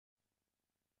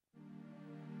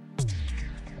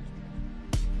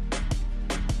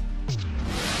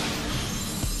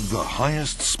The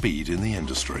highest speed in the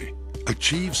industry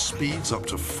achieves speeds up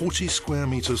to 40 square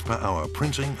meters per hour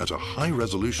printing at a high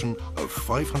resolution of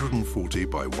 540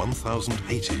 by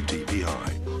 1080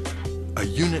 dpi. A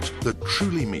unit that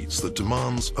truly meets the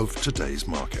demands of today's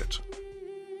market.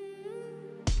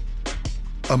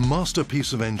 A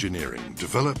masterpiece of engineering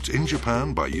developed in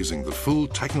Japan by using the full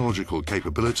technological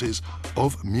capabilities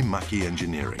of Mimaki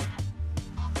Engineering.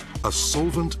 A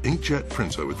solvent inkjet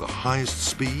printer with the highest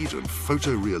speed and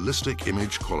photorealistic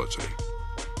image quality.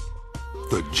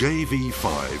 The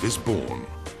JV5 is born.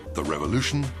 The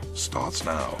revolution starts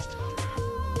now.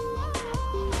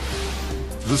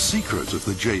 The secret of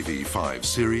the JV5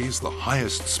 series, the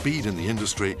highest speed in the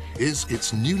industry, is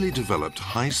its newly developed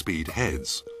high-speed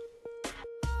heads.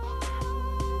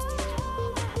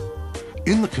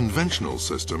 In the conventional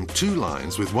system, 2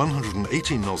 lines with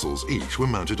 180 nozzles each were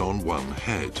mounted on one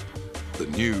head. The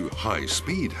new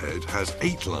high-speed head has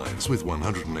 8 lines with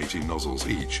 180 nozzles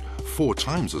each, 4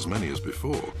 times as many as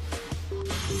before.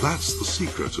 That's the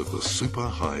secret of the super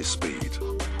high speed.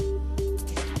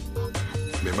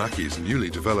 Mimaki's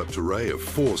newly developed array of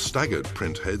 4 staggered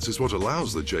print heads is what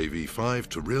allows the JV5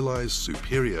 to realize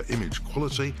superior image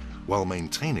quality while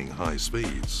maintaining high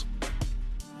speeds.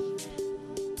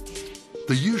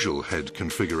 The usual head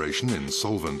configuration in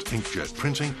solvent inkjet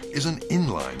printing is an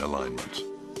inline alignment.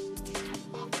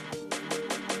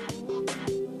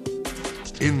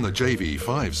 In the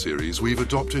JV5 series, we've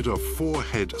adopted a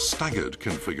 4-head staggered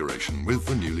configuration with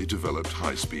the newly developed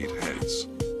high-speed heads.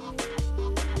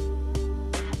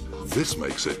 This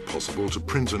makes it possible to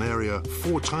print an area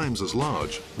 4 times as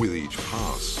large with each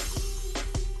pass.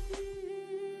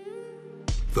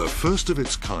 The first of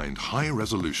its kind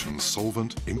high-resolution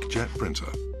solvent inkjet printer.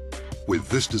 With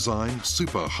this design,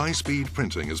 super high-speed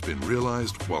printing has been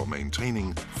realized while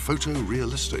maintaining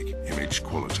photorealistic image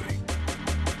quality.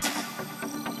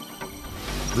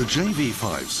 The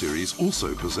JV5 series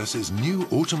also possesses new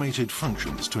automated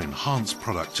functions to enhance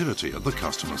productivity at the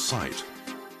customer site.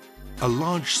 A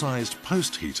large-sized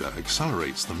post heater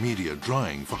accelerates the media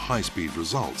drying for high-speed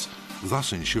results,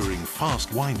 thus ensuring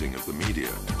fast winding of the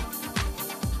media.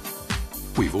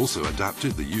 We've also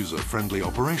adapted the user-friendly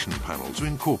operation panel to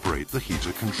incorporate the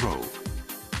heater control.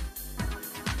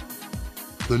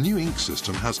 The new ink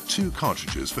system has 2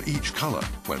 cartridges for each color.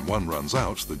 When one runs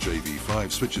out, the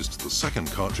JV5 switches to the second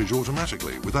cartridge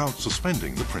automatically without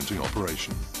suspending the printing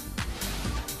operation.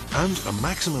 And a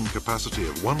maximum capacity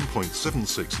of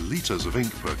 1.76 liters of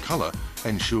ink per color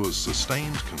ensures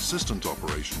sustained, consistent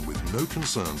operation with no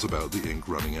concerns about the ink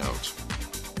running out.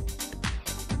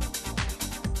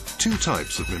 2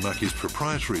 types of Mimaki's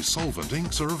proprietary solvent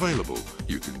inks are available.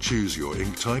 You can choose your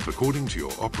ink type according to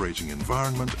your operating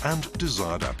environment and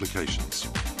desired applications.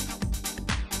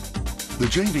 The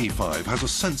JV5 has a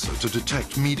sensor to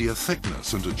detect media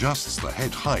thickness and adjusts the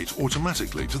head height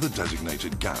automatically to the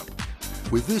designated gap.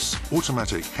 With this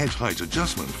automatic head height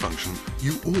adjustment function,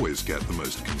 you always get the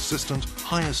most consistent,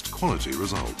 highest quality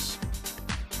results.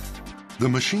 The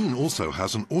machine also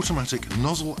has an automatic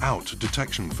nozzle out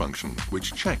detection function,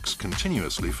 which checks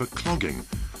continuously for clogging.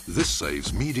 This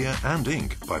saves media and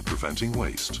ink by preventing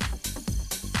waste.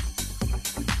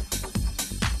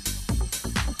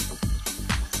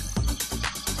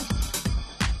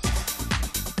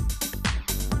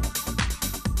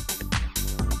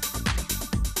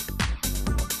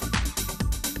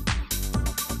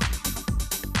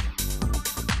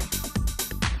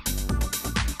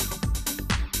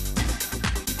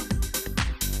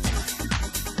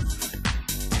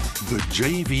 The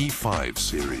JV5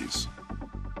 series.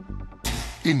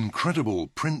 Incredible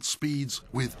print speeds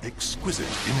with exquisite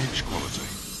image quality.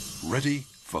 Ready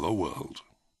for the world.